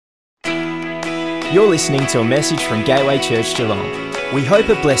You're listening to a message from Gateway Church Geelong. We hope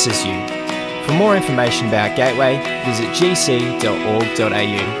it blesses you. For more information about Gateway, visit gc.org.au.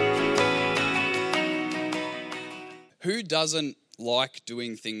 Who doesn't like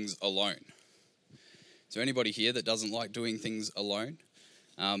doing things alone? Is there anybody here that doesn't like doing things alone?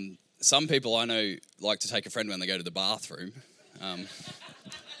 Some people I know like to take a friend when they go to the bathroom.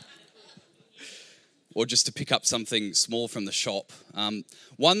 Or just to pick up something small from the shop.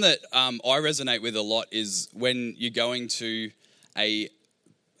 One that I resonate with a lot is when you're going to a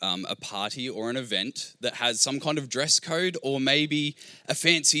party or an event that has some kind of dress code or maybe a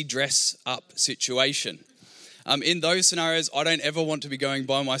fancy dress up situation. In those scenarios, I don't ever want to be going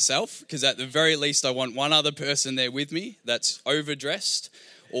by myself because at the very least I want one other person there with me that's overdressed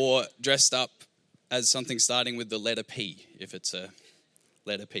or dressed up as something starting with the letter P if it's a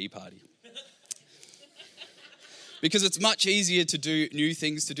letter P party. Because it's much easier to do new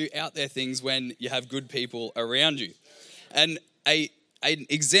things, to do out there things when you have good people around you. And an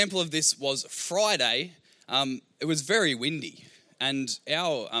example of this was Friday. It was very windy. And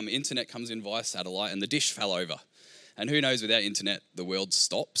our internet comes in via satellite and the dish fell over. And who knows, without internet, the world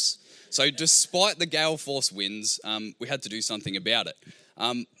stops. So despite the gale force winds, we had to do something about it.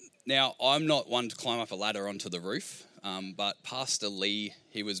 Now, I'm not one to climb up a ladder onto the roof, but Pastor Lee,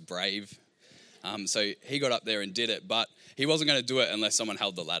 he was brave. So he got up there and did it, but he wasn't going to do it unless someone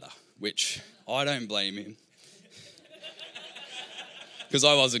held the ladder, which I don't blame him. Because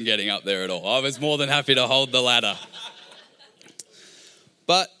I wasn't getting up there at all. I was more than happy to hold the ladder.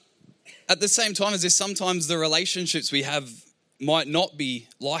 But at the same time as this, sometimes the relationships we have might not be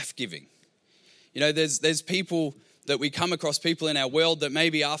life-giving. You know, there's people that we come across, people in our world that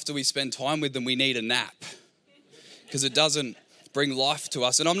maybe after we spend time with them, we need a nap. Because it doesn't bring life to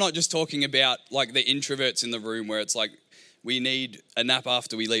us. And I'm not just talking about like the introverts in the room where it's like we need a nap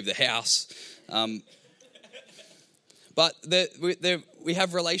after we leave the house. But we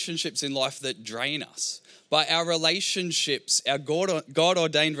have relationships in life that drain us. But our relationships, our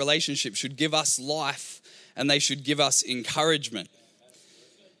God-ordained relationships should give us life and they should give us encouragement.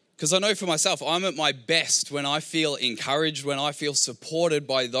 Because I know for myself, I'm at my best when I feel encouraged, when I feel supported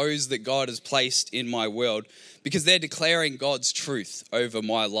by those that God has placed in my world, because they're declaring God's truth over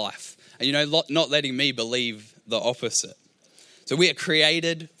my life. And, you know, not letting me believe the opposite. So we are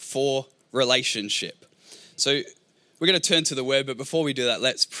created for relationship. So we're going to turn to the word, but before we do that,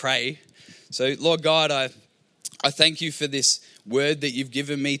 let's pray. So, Lord God, I thank you for this word that you've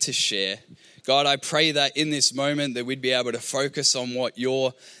given me to share. God, I pray that in this moment that we'd be able to focus on what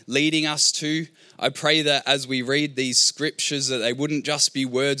you're leading us to. I pray that as we read these scriptures that they wouldn't just be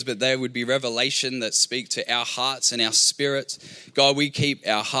words, but they would be revelation that speak to our hearts and our spirits. God, we keep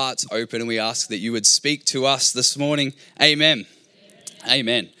our hearts open and we ask that you would speak to us this morning. Amen.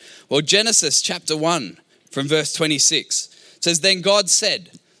 Amen. Well, Genesis chapter 1 from verse 26 says, "Then God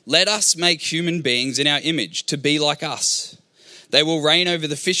said, 'Let us make human beings in our image to be like us. They will reign over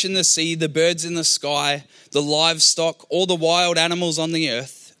the fish in the sea, the birds in the sky, the livestock, all the wild animals on the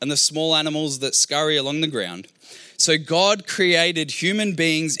earth, and the small animals that scurry along the ground.' So God created human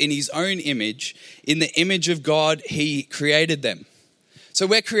beings in his own image. In the image of God, he created them." So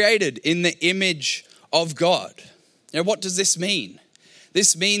we're created in the image of God. Now, what does this mean?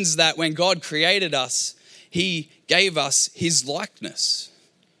 This means that when God created us, he gave us his likeness.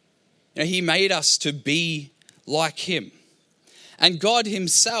 You know, he made us to be like him. And God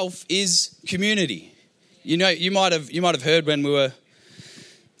himself is community. You know, you might have heard when we were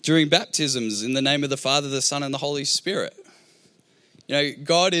during baptisms in the name of the Father, the Son, and the Holy Spirit. You know,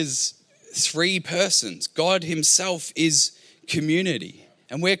 God is three persons. God himself is community.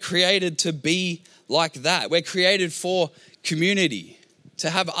 And we're created to be like that. We're created for community,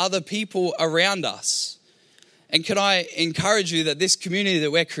 to have other people around us. And can I encourage you that this community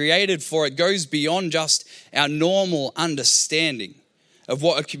that we're created for, it goes beyond just our normal understanding of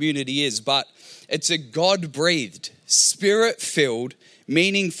what a community is, but it's a God-breathed, spirit-filled,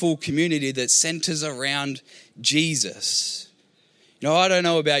 meaningful community that centers around Jesus. You know, I don't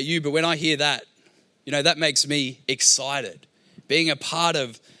know about you, but when I hear that, you know, that makes me excited. Being a part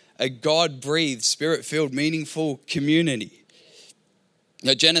of a God-breathed, spirit-filled, meaningful community.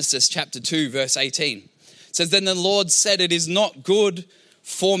 Now, Genesis chapter 2, verse 18. It says, "Then the Lord said, 'It is not good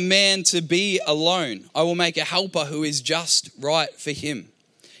for man to be alone. I will make a helper who is just right for him.'"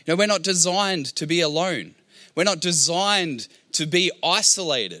 You know, we're not designed to be alone. We're not designed to be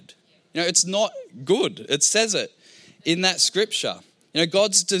isolated. You know, it's not good. It says it in that scripture. You know,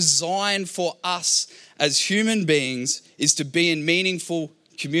 God's design for us as human beings is to be in meaningful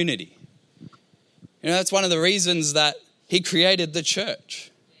community. You know, that's one of the reasons that he created the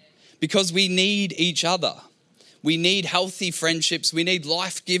church. because we need each other. We need healthy friendships. We need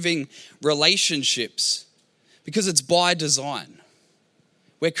life-giving relationships because it's by design.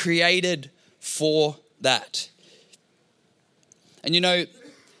 We're created for that. And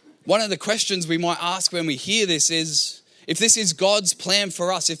one of the questions we might ask when we hear this is, if this is God's plan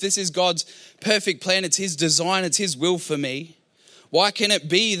for us, if this is God's perfect plan, it's His design, it's His will for me, why can it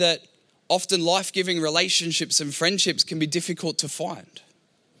be that often life-giving relationships and friendships can be difficult to find?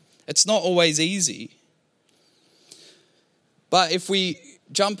 It's not always easy. But if we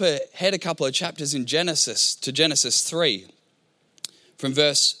jump ahead a couple of chapters in Genesis to Genesis 3, from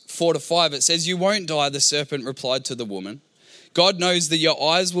verse 4 to 5, it says, "You won't die," the serpent replied to the woman. "God knows that your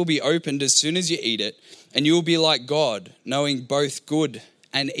eyes will be opened as soon as you eat it, and you will be like God, knowing both good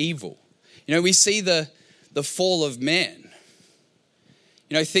and evil." We see the fall of man.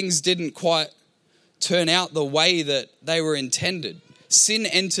 Things didn't quite turn out the way that they were intended. Sin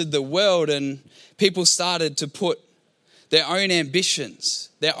entered the world and people started to put their own ambitions,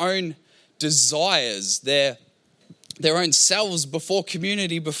 their own desires, their own selves before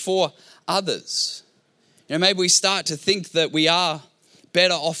community, before others. Maybe we start to think that we are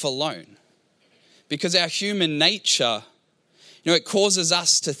better off alone because our human nature, it causes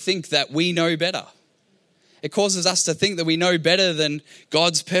us to think that we know better. It causes us to think that we know better than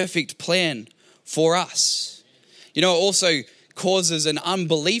God's perfect plan for us. It also causes an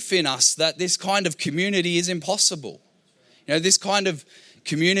unbelief in us that this kind of community is impossible. This kind of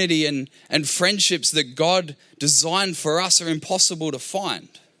community and friendships that God designed for us are impossible to find.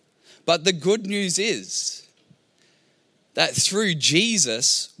 But the good news is that through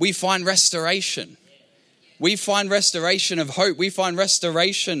Jesus, we find restoration. We find restoration of hope. We find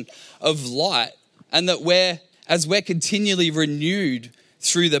restoration of light. And that as we're continually renewed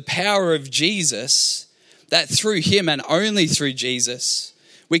through the power of Jesus, that through Him and only through Jesus,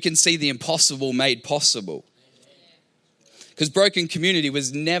 we can see the impossible made possible. Because broken community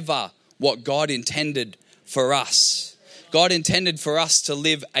was never what God intended for us. God intended for us to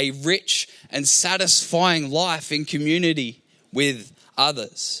live a rich and satisfying life in community with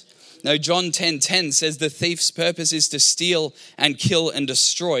others. Now, John 10:10 says the thief's purpose is to steal and kill and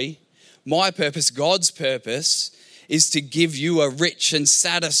destroy. My purpose, God's purpose, is to give you a rich and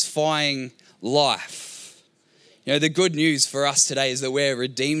satisfying life. The good news for us today is that we're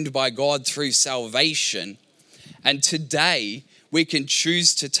redeemed by God through salvation. And today we can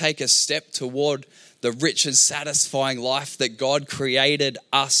choose to take a step toward the rich and satisfying life that God created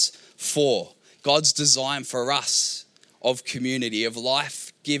us for. God's design for us of community, of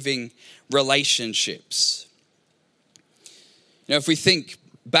life-giving relationships. If we think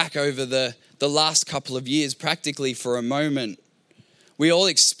back over the last couple of years, practically for a moment, we all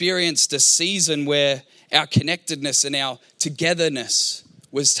experienced a season where our connectedness and our togetherness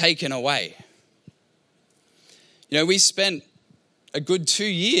was taken away. We spent a good 2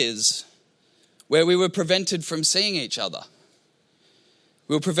 years where we were prevented from seeing each other.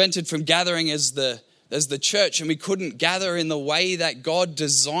 We were prevented from gathering as the church, and we couldn't gather in the way that God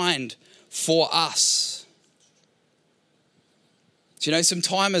designed for us. Some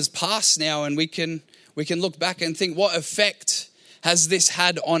time has passed now, and we can look back and think, what effect has this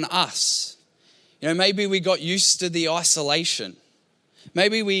had on us? Maybe we got used to the isolation.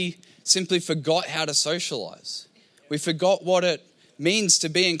 Maybe we simply forgot how to socialize. We forgot what it means to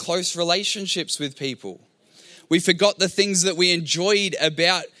be in close relationships with people. We forgot the things that we enjoyed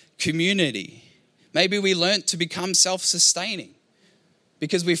about community. Maybe we learnt to become self-sustaining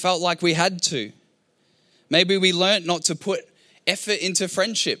because we felt like we had to. Maybe we learnt not to put effort into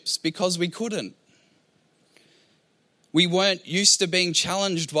friendships because we couldn't. We weren't used to being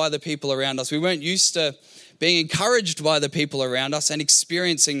challenged by the people around us. We weren't used to being encouraged by the people around us and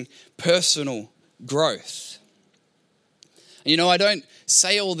experiencing personal growth. I don't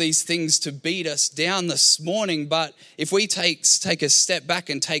say all these things to beat us down this morning, but if we take a step back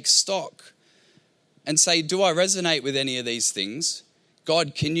and take stock and say, do I resonate with any of these things?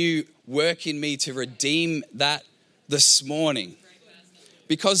 God, can you work in me to redeem that this morning?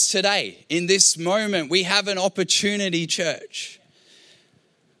 Because today, in this moment, we have an opportunity, church.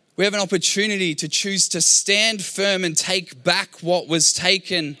 We have an opportunity to choose to stand firm and take back what was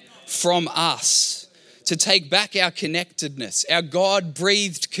taken from us. To take back our connectedness, our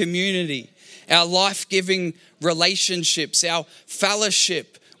God-breathed community, our life-giving relationships, our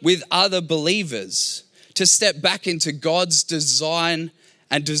fellowship with other believers. To step back into God's design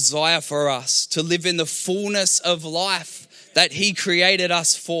and desire for us. To live in the fullness of life that He created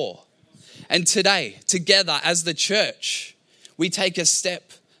us for. And today, together as the church, we take a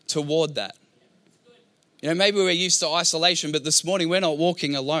step toward that. Maybe we're used to isolation, but this morning we're not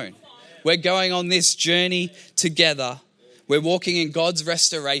walking alone. We're going on this journey together. We're walking in God's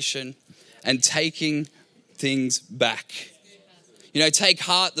restoration and taking things back. You know, take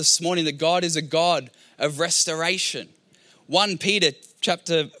heart this morning that God is a God of restoration. 1 Peter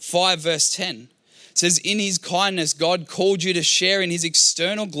chapter 5 verse 10 says, in his kindness, God called you to share in his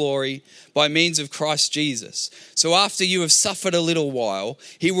external glory by means of Christ Jesus. So after you have suffered a little while,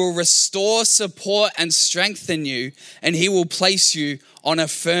 he will restore, support, and strengthen you, and he will place you on a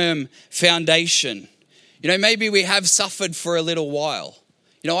firm foundation. You know, maybe we have suffered for a little while.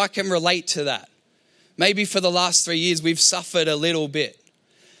 You know, I can relate to that. Maybe for the last 3 years, we've suffered a little bit.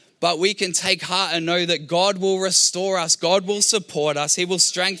 But we can take heart and know that God will restore us. God will support us. He will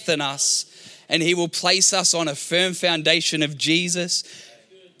strengthen us. And he will place us on a firm foundation of Jesus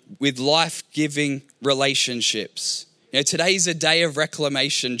with life-giving relationships. You know, today's a day of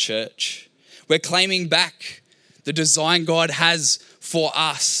reclamation, church. We're claiming back the design God has for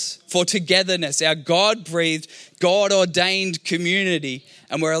us, for togetherness, our God-breathed, God-ordained community.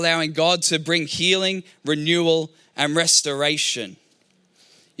 And we're allowing God to bring healing, renewal, and restoration.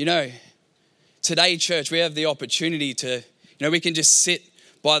 You know, today, church, we have the opportunity to, we can just sit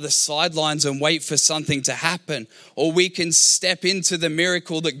by the sidelines and wait for something to happen. Or we can step into the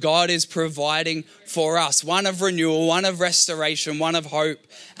miracle that God is providing for us. One of renewal, one of restoration, one of hope,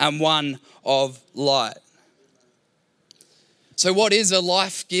 and one of light. So what is a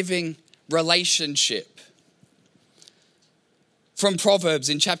life-giving relationship? From Proverbs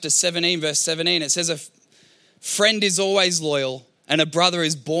in chapter 17, verse 17, it says, a friend is always loyal and a brother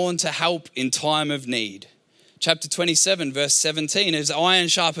is born to help in time of need. Chapter 27, verse 17 is iron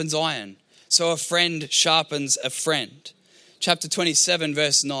sharpens iron, so a friend sharpens a friend. Chapter 27,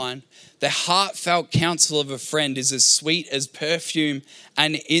 verse 9, the heartfelt counsel of a friend is as sweet as perfume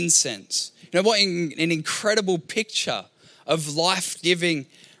and incense. You know what? An incredible picture of life-giving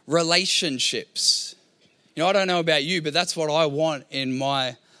relationships. You know, I don't know about you, but that's what I want in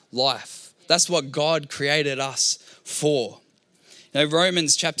my life. That's what God created us for. Now,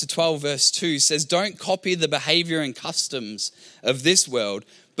 Romans chapter 12 verse 2 says, don't copy the behavior and customs of this world,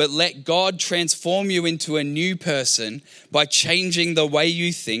 but let God transform you into a new person by changing the way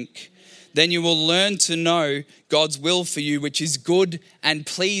you think. Then you will learn to know God's will for you, which is good and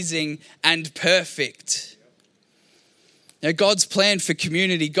pleasing and perfect. Now, God's plan for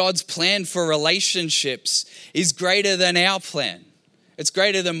community, God's plan for relationships is greater than our plan. It's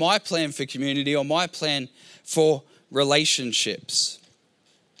greater than my plan for community or my plan for relationships.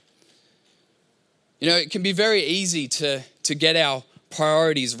 You know, it can be very easy to get our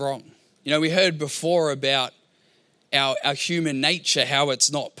priorities wrong. You know, we heard before about our human nature, how it's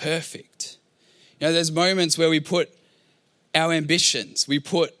not perfect. You know, there's moments where we put our ambitions, we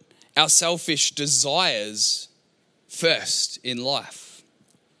put our selfish desires first in life.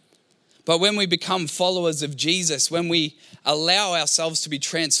 But when we become followers of Jesus, when we allow ourselves to be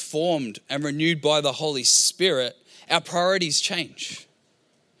transformed and renewed by the Holy Spirit, our priorities change.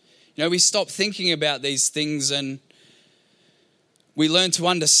 You know, we stop thinking about these things and we learn to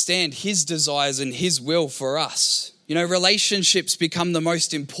understand his desires and his will for us. You know, relationships become the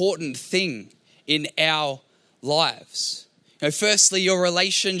most important thing in our lives. You know, firstly, your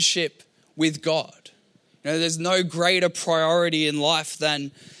relationship with God. You know, there's no greater priority in life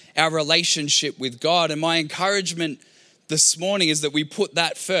than our relationship with God. And my encouragement this morning is that we put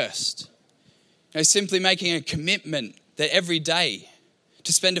that first. You know, simply making a commitment that every day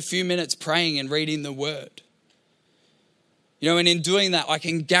to spend a few minutes praying and reading the word. You know, and in doing that, I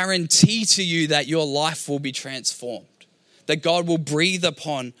can guarantee to you that your life will be transformed. That God will breathe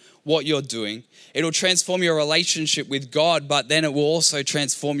upon what you're doing. It'll transform your relationship with God, but then it will also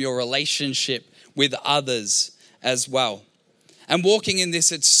transform your relationship with others as well. And walking in this,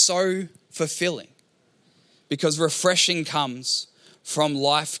 it's so fulfilling because refreshing comes from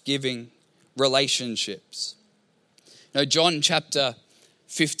life-giving relationships. Now, John chapter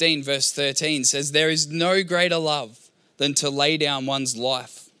 15 verse 13 says, there is no greater love than to lay down one's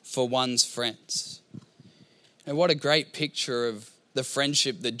life for one's friends. And what a great picture of the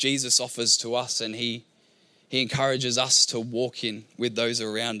friendship that Jesus offers to us, and he encourages us to walk in with those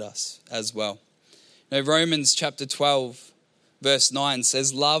around us as well. Now, Romans chapter 12 verse 9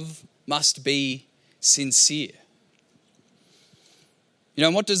 says, love must be sincere. You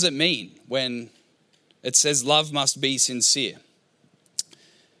know, what does it mean when it says love must be sincere?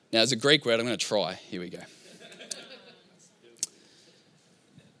 Now, as a Greek word, I'm going to try. Here we go.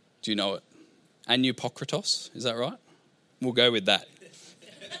 Do you know it? Anupokritos, is that right? We'll go with that.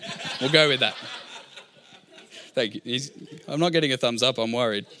 We'll go with that. Thank you. I'm not getting a thumbs up, I'm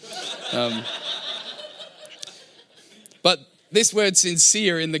worried. But this word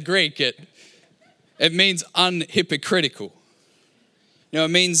sincere in the Greek, it means unhypocritical. It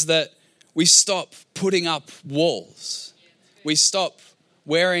means that we stop putting up walls. We stop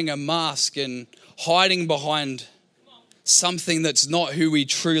wearing a mask and hiding behind something that's not who we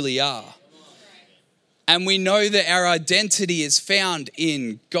truly are. And we know that our identity is found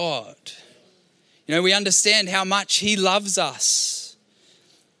in God. We understand how much He loves us.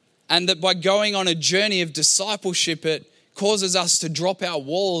 And that by going on a journey of discipleship, it causes us to drop our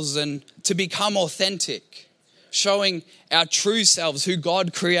walls and to become authentic, showing our true selves, who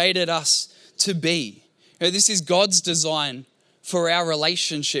God created us to be. This is God's design for our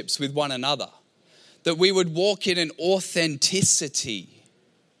relationships with one another, that we would walk in an authenticity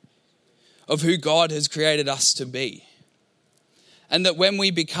of who God has created us to be. And that when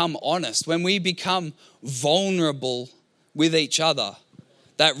we become honest, when we become vulnerable with each other,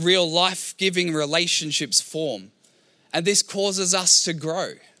 that real life-giving relationships form. And this causes us to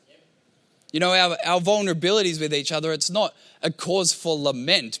grow. Our vulnerabilities with each other, it's not a cause for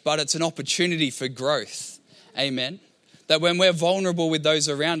lament, but it's an opportunity for growth. Amen. That when we're vulnerable with those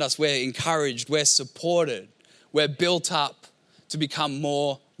around us, we're encouraged, we're supported, we're built up to become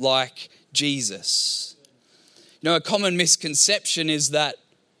more like Jesus. A common misconception is that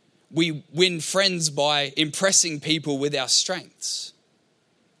we win friends by impressing people with our strengths.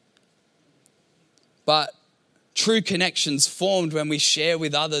 But true connections formed when we share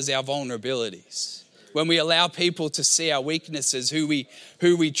with others our vulnerabilities, when we allow people to see our weaknesses, who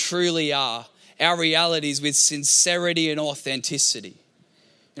we truly are, our realities with sincerity and authenticity.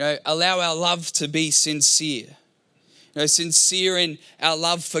 Allow our love to be sincere. Sincere in our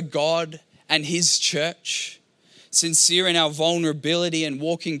love for God and His church. Sincere in our vulnerability and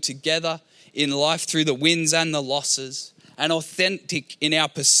walking together in life through the wins and the losses. And authentic in our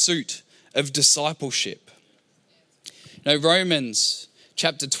pursuit of discipleship. Romans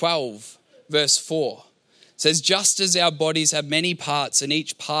chapter 12, verse 4 says, just as our bodies have many parts and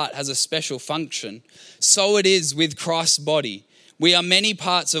each part has a special function, so it is with Christ's body. We are many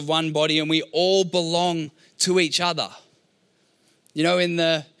parts of one body and we all belong to each other. In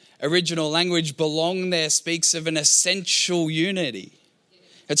the original language, belong there speaks of an essential unity.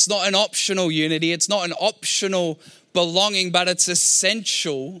 It's not an optional unity. It's not an optional belonging, but it's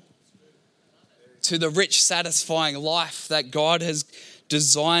essential to the rich, satisfying life that God has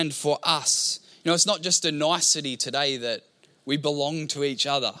designed for us. It's not just a nicety today that we belong to each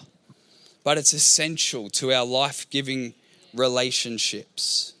other, but it's essential to our life-giving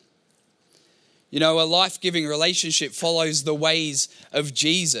relationships. A life-giving relationship follows the ways of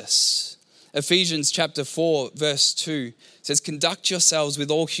Jesus. Ephesians chapter 4, verse 2 says, conduct yourselves with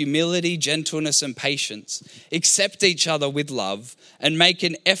all humility, gentleness, and patience. Accept each other with love and make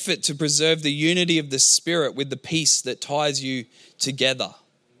an effort to preserve the unity of the Spirit with the peace that ties you together.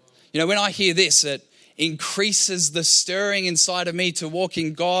 When I hear this, it increases the stirring inside of me to walk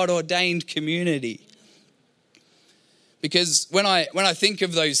in God-ordained community. Because when I think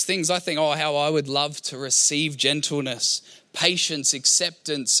of those things, I think, how I would love to receive gentleness, patience,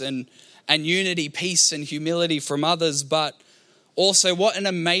 acceptance, and unity, peace, and humility from others. But also, what an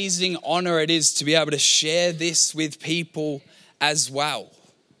amazing honor it is to be able to share this with people as well.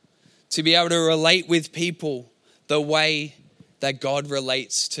 To be able to relate with people the way that God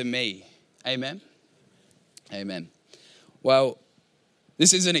relates to me. Amen? Amen. Well,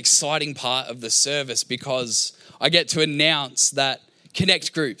 this is an exciting part of the service because I get to announce that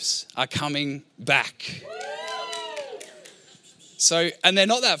Connect groups are coming back. And they're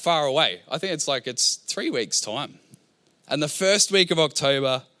not that far away. I think it's 3 weeks' time. And the first week of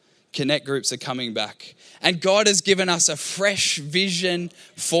October, Connect groups are coming back. And God has given us a fresh vision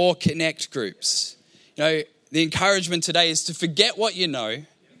for Connect groups. The encouragement today is to forget what you know,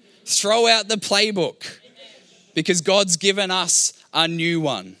 throw out the playbook, because God's given us a new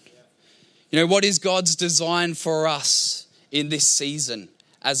one. What is God's design for us in this season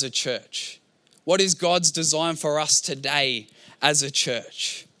as a church? What is God's design for us today as a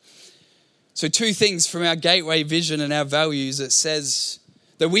church? So 2 things from our Gateway vision and our values. It says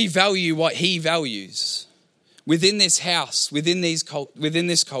that we value what He values. Within this house, within this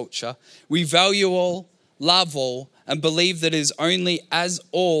culture, we value all, love all, and believe that it is only as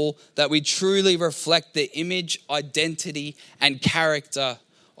all that we truly reflect the image, identity, and character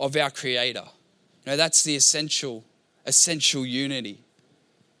of our Creator. That's the essential unity.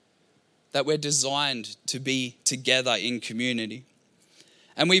 That we're designed to be together in community.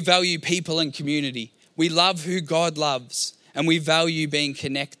 And we value people and community. We love who God loves, and we value being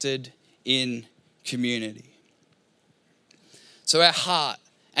connected in community. So our heart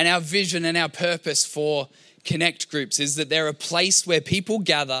and our vision and our purpose for connect groups is that they're a place where people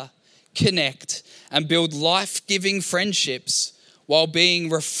gather, connect, and build life-giving friendships while being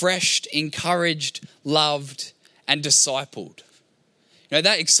refreshed, encouraged, loved, and discipled. You know,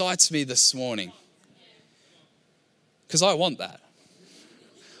 that excites me this morning because I want that.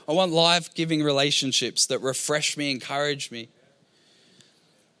 I want life-giving relationships that refresh me, encourage me,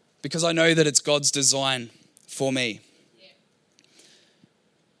 because I know that it's God's design for me.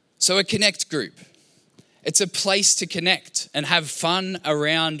 So a connect group, it's a place to connect and have fun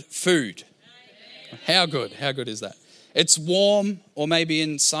around food. How good is that? It's warm, or maybe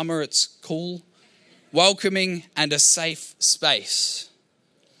in summer it's cool, welcoming, and a safe space.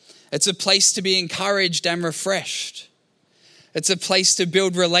 It's a place to be encouraged and refreshed. It's a place to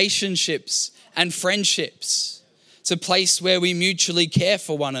build relationships and friendships. It's a place where we mutually care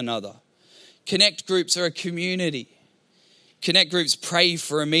for one another. Connect groups are a community. Connect groups pray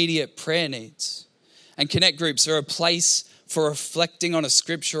for immediate prayer needs. And connect groups are a place for reflecting on a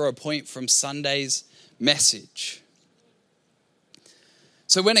scripture or a point from Sunday's message.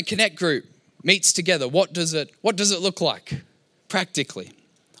 So when a connect group meets together, what does it look like practically?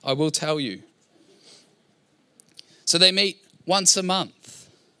 I will tell you. So they meet once a month.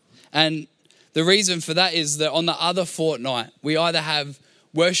 And the reason for that is that on the other fortnight, we either have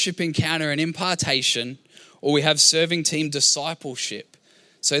worship encounter and impartation, or we have serving team discipleship,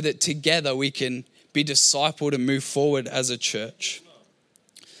 so that together we can be discipled and move forward as a church.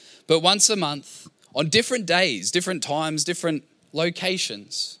 But once a month, on different days, different times, different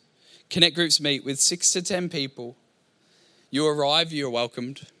locations, connect groups meet with 6 to 10 people. You arrive, you're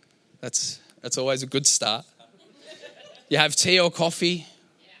welcomed. That's always a good start. You have tea or coffee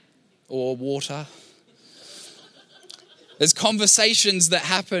or water. There's conversations that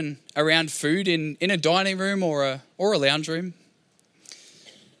happen around food in a dining room or a lounge room.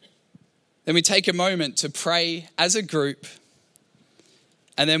 Then we take a moment to pray as a group,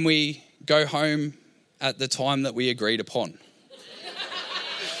 and then we go home at the time that we agreed upon.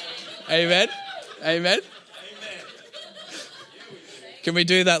 Amen? Amen? Can we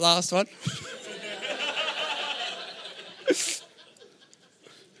do that last one?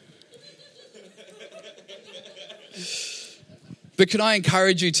 But can I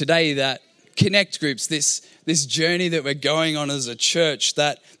encourage you today that connect groups, this journey that we're going on as a church,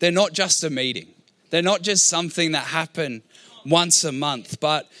 that they're not just a meeting. They're not just something that happen once a month,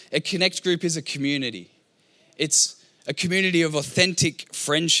 but a connect group is a community. It's a community of authentic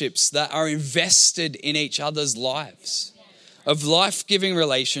friendships that are invested in each other's lives, of life-giving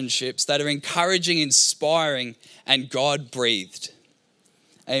relationships that are encouraging, inspiring, and God-breathed.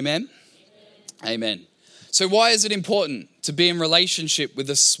 Amen? Amen. So why is it important to be in relationship with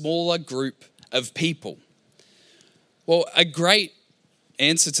a smaller group of people? Well, a great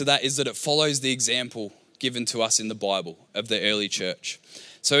answer to that is that it follows the example given to us in the Bible of the early church.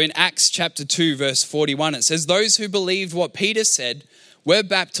 So in Acts chapter 2, verse 41, it says, "Those who believed what Peter said were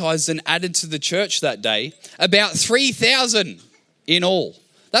baptized and added to the church that day, about 3,000 in all."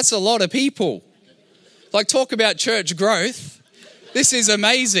 That's a lot of people. Like, talk about church growth. This is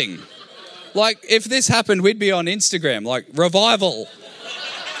amazing. Like, if this happened, we'd be on Instagram, like, revival.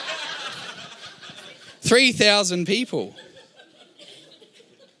 3,000 people.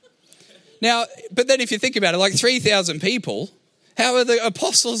 Now, but then if you think about it, like 3,000 people, how are the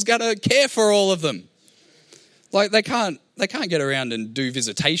apostles going to care for all of them? Like, they can't get around and do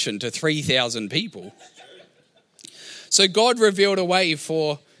visitation to 3,000 people. So God revealed a way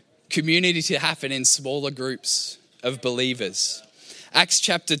for community to happen in smaller groups of believers. Acts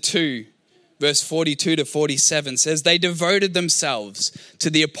chapter 2, verse 42 to 47 says, "They devoted themselves to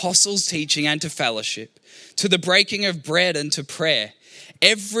the apostles' teaching and to fellowship, to the breaking of bread and to prayer.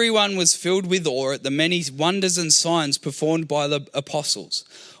 Everyone was filled with awe at the many wonders and signs performed by the apostles.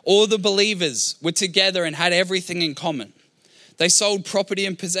 All the believers were together and had everything in common. They sold property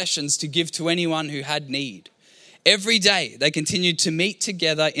and possessions to give to anyone who had need. Every day they continued to meet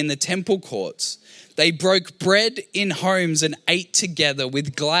together in the temple courts. They broke bread in homes and ate together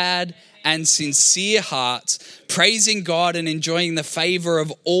with glad and sincere hearts, praising God and enjoying the favor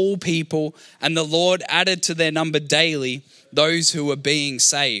of all people. And the Lord added to their number daily those who were being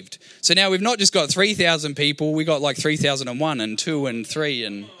saved." So now we've not just got 3,000 people, we got like 3,001 and 2 and 3.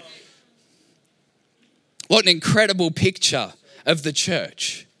 And what an incredible picture of the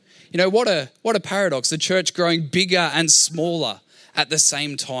church. You know, what a paradox, the church growing bigger and smaller at the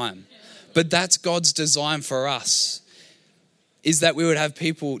same time. But that's God's design for us, is that we would have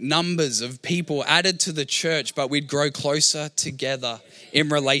numbers of people added to the church, but we'd grow closer together in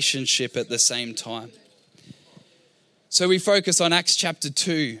relationship at the same time. So we focus on Acts chapter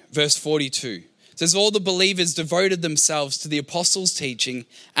 2, verse 42. It says all the believers devoted themselves to the apostles' teaching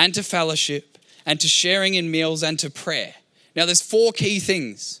and to fellowship and to sharing in meals and to prayer. Now there's 4 key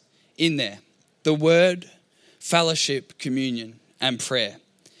things in there: the word, fellowship, communion, and prayer.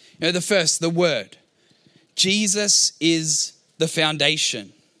 The first, the word. Jesus is the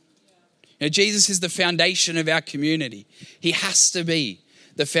foundation. Jesus is the foundation of our community. He has to be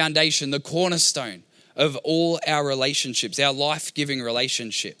the foundation, the cornerstone of all our relationships, our life-giving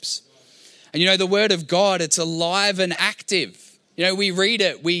relationships. And the word of God, it's alive and active. We read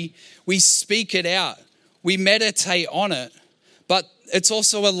it, we speak it out, we meditate on it, but it's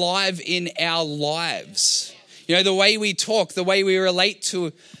also alive in our lives. The way we talk, the way we relate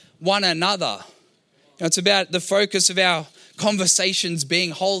to one another. It's about the focus of our conversations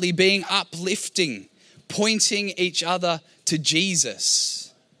being holy, being uplifting, pointing each other to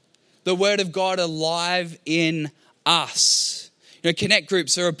Jesus. The word of God alive in us. Connect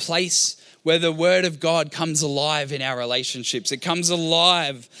groups are a place where the word of God comes alive in our relationships. It comes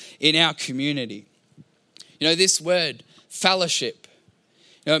alive in our community. This word, fellowship,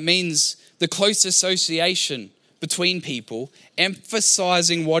 it means the close association between people,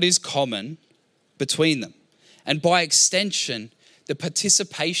 emphasizing what is common between them. And by extension, the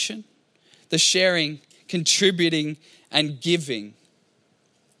participation, the sharing, contributing, and giving.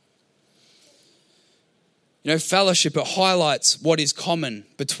 Fellowship, it highlights what is common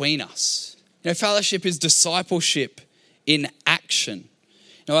between us. Fellowship is discipleship in action.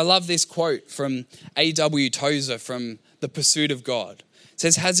 I love this quote from A.W. Tozer from The Pursuit of God. It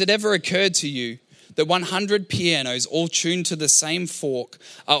says, "Has it ever occurred to you that 100 pianos all tuned to the same fork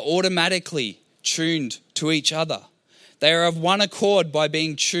are automatically tuned to each other? They are of one accord by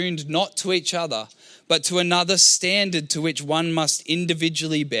being tuned not to each other, but to another standard to which one must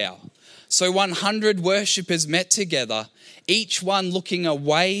individually bow. So 100 worshippers met together, each one looking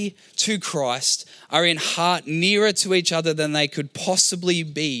away to Christ, are in heart nearer to each other than they could possibly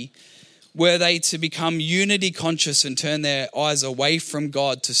be, were they to become unity conscious and turn their eyes away from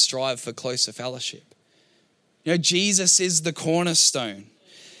God to strive for closer fellowship." Jesus is the cornerstone.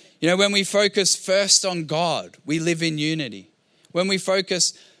 When we focus first on God, we live in unity. When we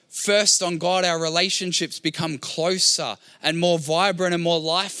focus first on God, our relationships become closer and more vibrant and more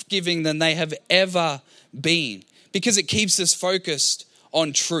life-giving than they have ever been, because it keeps us focused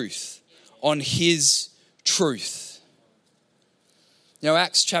on truth, on His truth.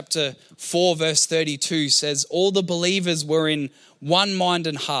 Acts chapter 4 verse 32 says, all the believers were in one mind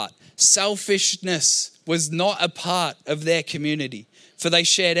and heart. Selfishness was not a part of their community, for they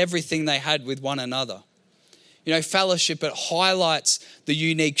shared everything they had with one another. Fellowship, it highlights the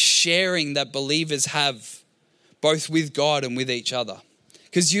unique sharing that believers have, both with God and with each other.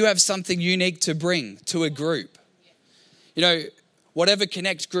 Because you have something unique to bring to a group. Whatever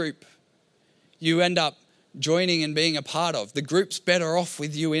Connect group you end up joining and being a part of, the group's better off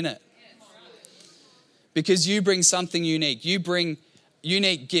with you in it. Because you bring something unique. You bring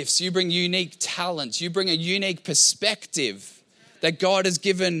unique gifts. You bring unique talents. You bring a unique perspective that God has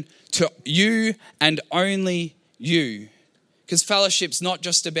given to you and only you. Because fellowship's not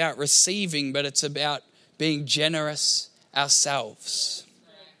just about receiving, but it's about being generous ourselves.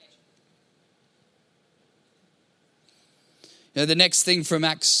 The next thing from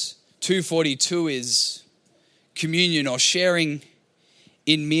Acts 2:42 is communion, or sharing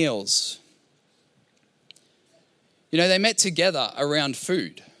in meals. They met together around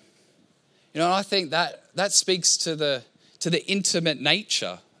food. And I think that speaks to the intimate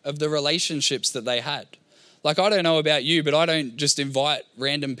nature of the relationships that they had. Like, I don't know about you, but I don't just invite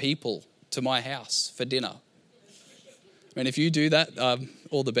random people to my house for dinner. And if you do that,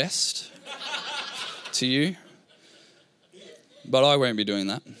 all the best to you. But I won't be doing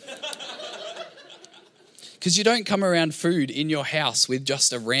that. Because you don't come around food in your house with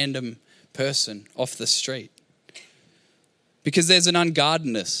just a random person off the street. Because there's an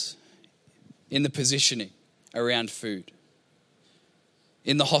unguardedness in the positioning around food,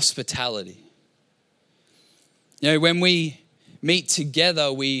 in the hospitality. When we meet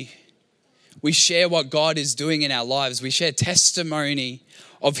together, we share what God is doing in our lives. We share testimony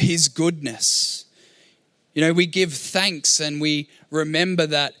of His goodness. We give thanks and we remember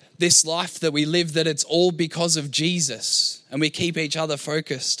that this life that we live, that it's all because of Jesus, and we keep each other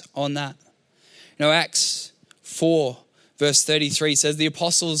focused on that. Acts 4 verse 33 says, the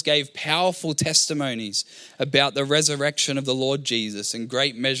apostles gave powerful testimonies about the resurrection of the Lord Jesus, and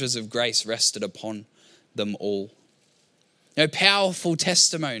great measures of grace rested upon them all. Powerful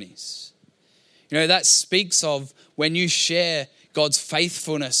testimonies. That speaks of when you share God's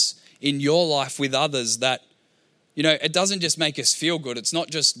faithfulness in your life with others, that it doesn't just make us feel good. It's not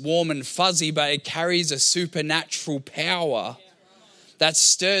just warm and fuzzy, but it carries a supernatural power that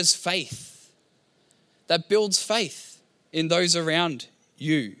stirs faith, that builds faith in those around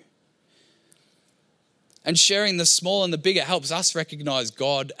you. And sharing the small and the big, it helps us recognize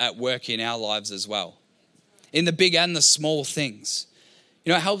God at work in our lives as well, in the big and the small things.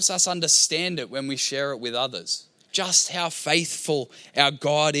 It helps us understand it when we share it with others, just how faithful our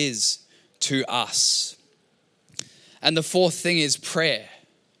God is to us. And the fourth thing is prayer.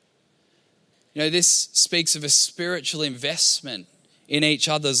 This speaks of a spiritual investment in each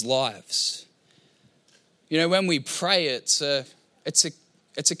other's lives. When we pray, it's a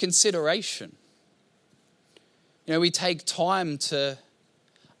consideration. We take time to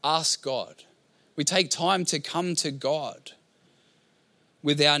ask God. We take time to come to God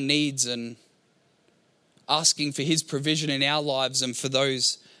with our needs and asking for his provision in our lives and for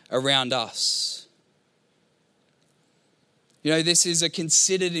those around us. This is a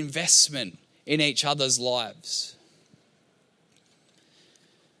considered investment in each other's lives.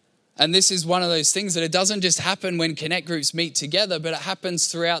 And this is one of those things that it doesn't just happen when connect groups meet together, but it happens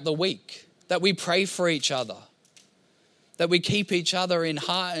throughout the week, that we pray for each other, that we keep each other in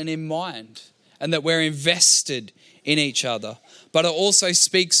heart and in mind, and that we're invested in each other. But it also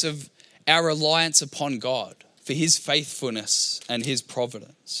speaks of our reliance upon God for his faithfulness and his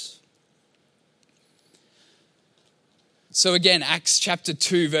providence. So again, Acts chapter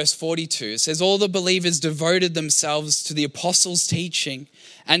 2, verse 42, it says, all the believers devoted themselves to the apostles' teaching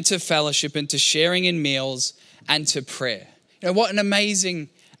and to fellowship and to sharing in meals and to prayer. What an amazing,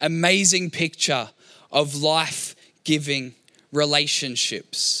 amazing picture of life-giving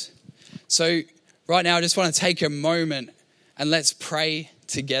relationships. So right now, I just want to take a moment and let's pray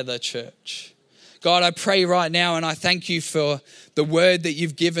together, church. God, I pray right now and I thank you for the word that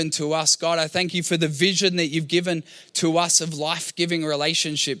you've given to us. God, I thank you for the vision that you've given to us of life-giving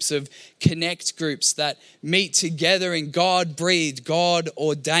relationships, of connect groups that meet together in God-breathed,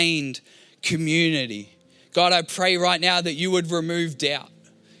 God-ordained community. God, I pray right now that you would remove doubt.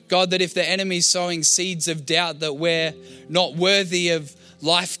 God, that if the enemy's sowing seeds of doubt that we're not worthy of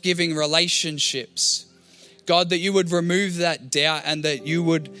life-giving relationships, God, that you would remove that doubt and that you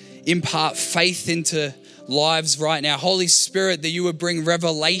would impart faith into lives right now. Holy Spirit, that you would bring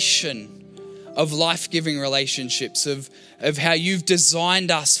revelation of life-giving relationships, of how you've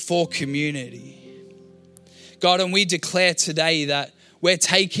designed us for community. God, and we declare today that we're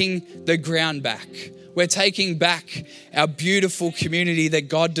taking the ground back. We're taking back our beautiful community that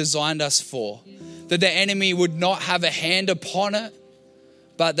God designed us for. That the enemy would not have a hand upon it,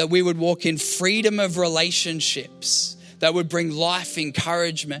 but that we would walk in freedom of relationships that would bring life,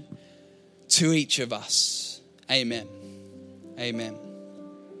 encouragement to each of us. Amen. Amen.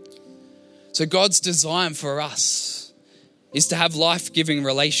 So God's design for us is to have life-giving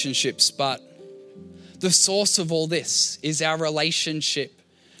relationships, but the source of all this is our relationship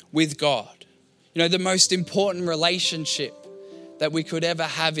with God. The most important relationship that we could ever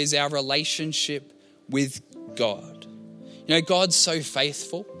have is our relationship with God. God's so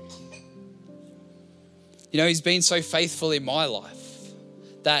faithful. He's been so faithful in my life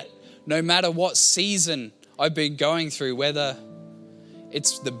that no matter what season I've been going through, whether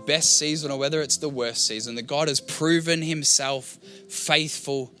it's the best season or whether it's the worst season, that God has proven himself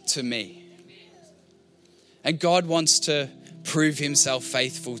faithful to me. And God wants to prove himself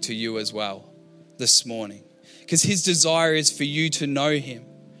faithful to you as well this morning, because his desire is for you to know him,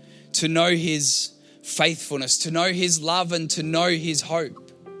 to know his faithfulness, to know his love and to know his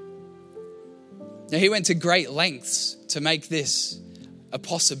hope. Now, he went to great lengths to make this a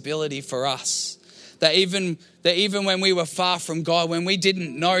possibility for us. That even when we were far from God, when we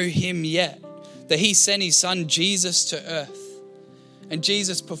didn't know him yet, that he sent his son Jesus to earth. And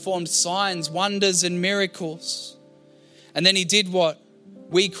Jesus performed signs, wonders, and miracles. And then he did what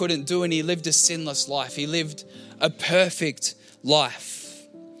we couldn't do, and he lived a sinless life. He lived a perfect life.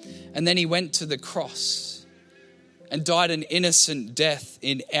 And then he went to the cross and died an innocent death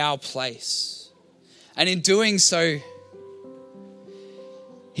in our place. And in doing so,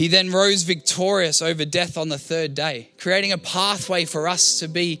 he then rose victorious over death on the third day, creating a pathway for us to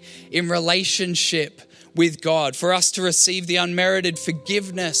be in relationship with God, for us to receive the unmerited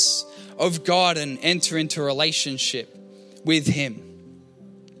forgiveness of God and enter into a relationship with him.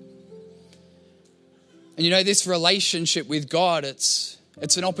 And this relationship with God, it's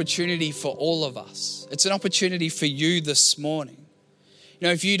an opportunity for all of us. It's an opportunity for you this morning.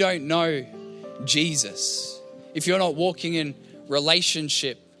 If you don't know Jesus, if you're not walking in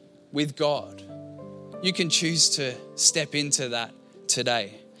relationship with God, you can choose to step into that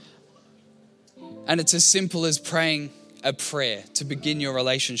today. And it's as simple as praying a prayer to begin your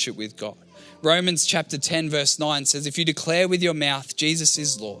relationship with God. Romans chapter 10 verse 9 says, if you declare with your mouth Jesus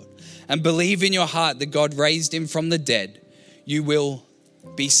is Lord and believe in your heart that God raised him from the dead, you will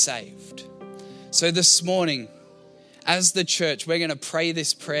be saved. So this morning, as the church, we're going to pray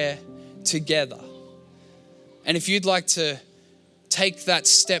this prayer together. And if you'd like to take that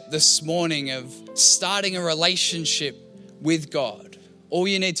step this morning of starting a relationship with God, all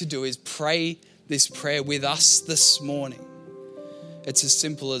you need to do is pray this prayer with us this morning. It's as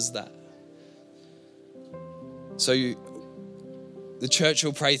simple as that. So the church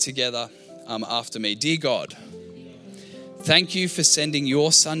will pray together after me. Dear God, thank you for sending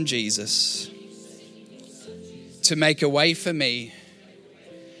your son Jesus to make a way for me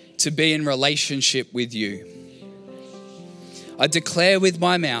to be in relationship with you. I declare with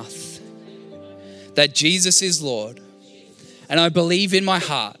my mouth that Jesus is Lord, and I believe in my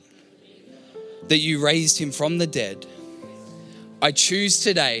heart that you raised him from the dead. I choose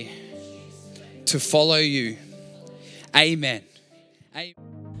today to follow you. Amen.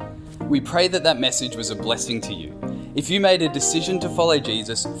 We pray that message was a blessing to you. If you made a decision to follow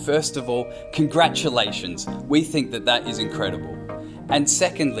Jesus, first of all, congratulations. We think that is incredible. And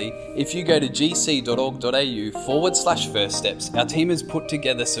secondly, if you go to gc.org.au/first steps, our team has put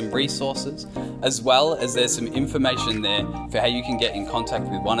together some resources, as well as there's some information there for how you can get in contact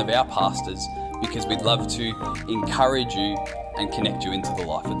with one of our pastors, because we'd love to encourage you and connect you into the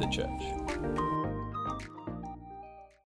life of the church.